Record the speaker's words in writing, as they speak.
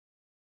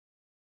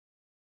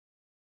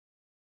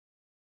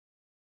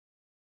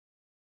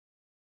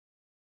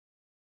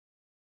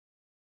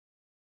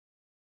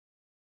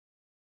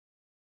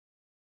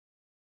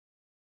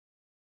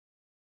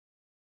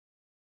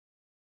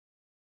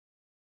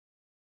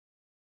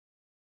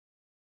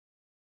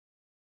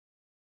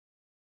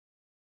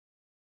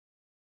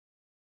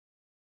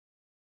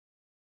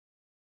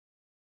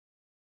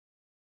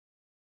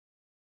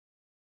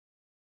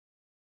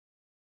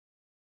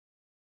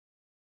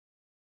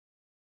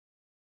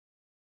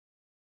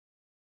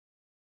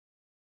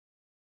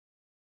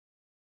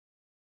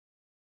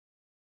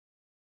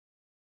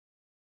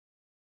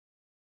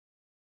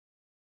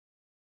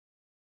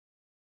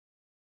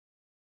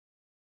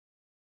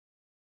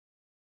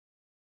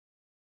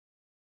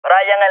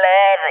Brian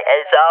LR,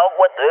 el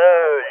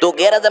software. Tú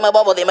quieres hacerme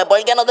bobo, dime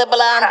por qué no te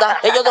plantas.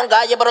 Ellos son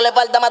calle, pero le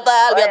falta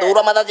matar. Vía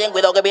duro, mata 100,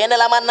 cuidado que viene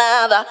la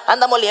manada.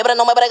 Andamos liebres,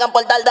 no me bregan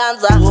por tal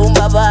danza.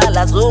 Zumba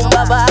bala,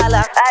 zumba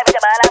bala. Ay, mucha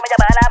bala, mucha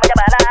bala, mucha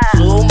bala.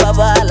 Zumba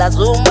bala,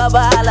 zumba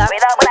bala.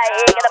 Cuidado por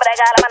ahí que te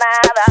brega la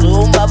manada.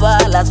 Zumba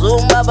bala,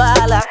 zumba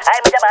bala. Ay,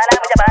 mucha bala,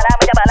 mucha bala,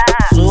 mucha bala.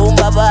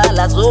 Zumba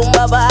bala,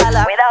 zumba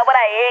bala. Cuidado por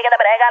ahí que te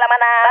brega la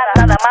manada.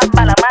 Nada más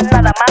bala, más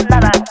nada, más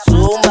nada.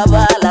 Zumba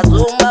bala,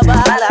 zumba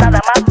bala. Nada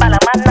más bala,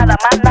 más nada,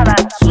 más nada.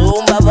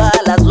 Zumba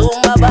bala,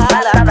 zumba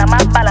bala. Nada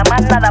más bala,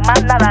 más nada,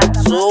 más nada.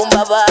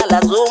 Zumba bala,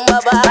 zumba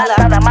bala.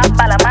 Nada más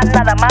bala, más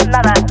nada, más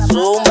nada.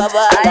 Zumba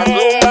bala,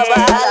 zumba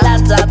bala.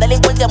 Lanza,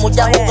 delincuencia,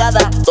 mucha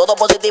jugada. Todo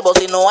positivo,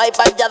 si no hay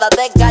parchada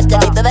te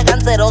cachan y te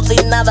dejan cero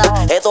sin nada.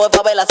 Esto es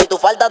favela, si tú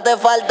faltas te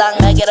faltan.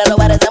 Me quiere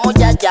robar esa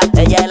muchacha,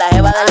 ella es la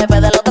jeva del jefe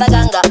de la otra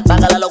ganga.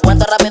 Págale los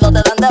cuentos rápido,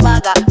 te dan de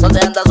vaca. No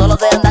se anda solo,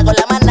 se anda con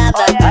la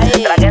manata.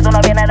 Tras que tú no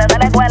vienes desde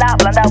la escuela,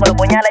 plantado con los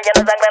puñales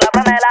llenos de sangre en la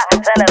franela.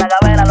 Se le da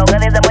cabeza lo que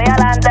dice muy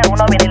adelante.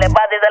 Uno viene y le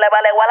pasa y se le va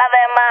igual a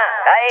demás.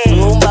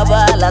 Zumba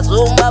bala,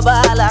 zumba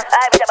bala.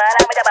 Ay, mucha bala,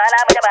 mucha bala,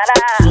 mucha bala.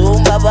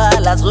 Zumba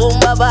bala,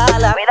 zumba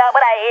bala. Cuidado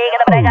por ahí que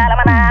te brega la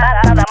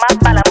manada. Nada más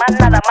bala, más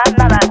nada, más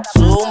nada.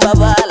 Zumba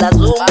bala,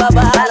 zumba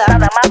bala.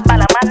 Nada más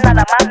bala, más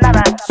nada, más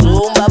nada.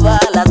 Zumba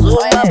bala,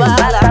 zumba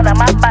bala. Nada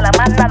más bala,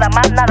 más nada,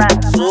 más nada.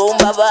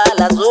 Zumba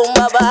bala,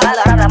 zumba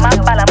bala. Nada más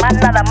bala, más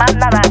nada, más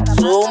nada.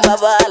 Zumba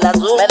bala,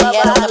 zumba bala. Me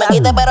dijeron que me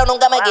quité, pero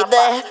nunca me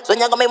quité.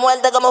 Sueña con mi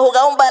muerte como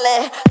jugar un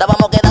ballet.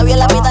 Estábamos quedados bien,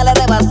 la pista le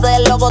rebasé.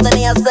 El loco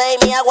tenía 6,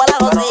 mi agua la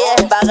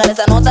jodí. Pagar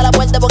esa nota la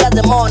fuerte porque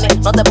hace money.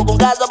 No te busco un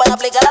caso para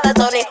aplicar la de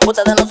Tony.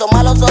 Ustedes no son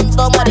malos, son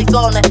todos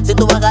maricones. Si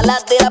tú vas a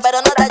ganar, tira,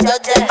 pero no te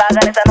choches.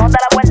 Pagar esa nota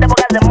la fuerte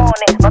porque hace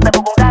money. No te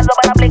busco un caso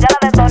para aplicar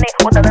la de Tony.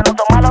 Ustedes no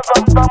son malos,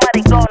 son todos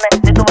maricones.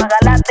 Si tú vas a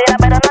ganar, tira,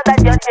 pero no te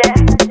choches.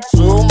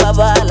 Zumba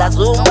bala,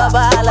 zumba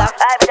bala.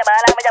 Ay, mucha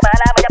bala, mucha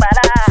bala, mucha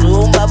bala.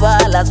 Zumba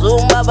bala,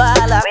 zumba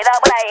bala. Cuidado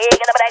por ahí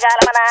que te brega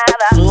la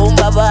manada.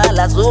 Zumba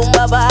bala,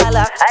 zumba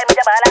bala. Ay,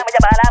 mucha bala,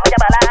 mucha bala, mucha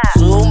bala.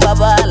 Zumba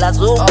bala,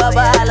 zumba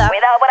bala.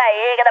 Cuidado por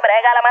ahí que te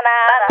brega la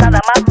manada. Nada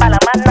más bala,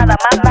 más nada,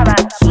 más nada.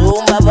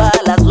 Zumba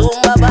bala,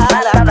 zumba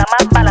bala. Nada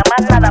más bala,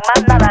 más nada,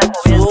 más nada.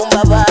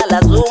 Zumba bala,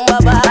 zumba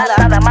bala.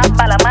 Nada más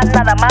bala, más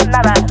nada, más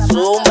nada.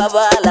 Zumba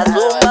bala,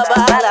 zumba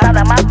bala.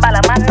 Nada más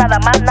bala, más nada,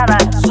 más nada.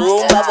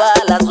 Zumba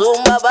bala,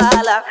 zumba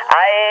bala.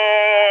 Ay,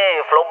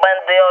 Flow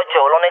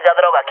 28, la única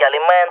droga que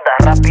alimenta.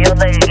 Rápido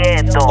del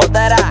gueto.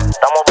 Otera.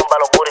 Estamos con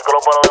palos púricos,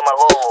 los palos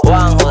demagogos.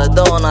 Juanjo de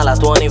Dona, la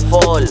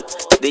 24.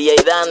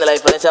 DJ Dan de la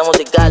diferencia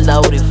musical,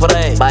 Dauri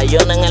Frey.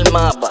 Bayona en el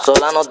mapa,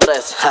 Solano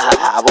 3.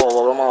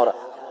 Bobo, vamos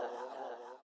ahora.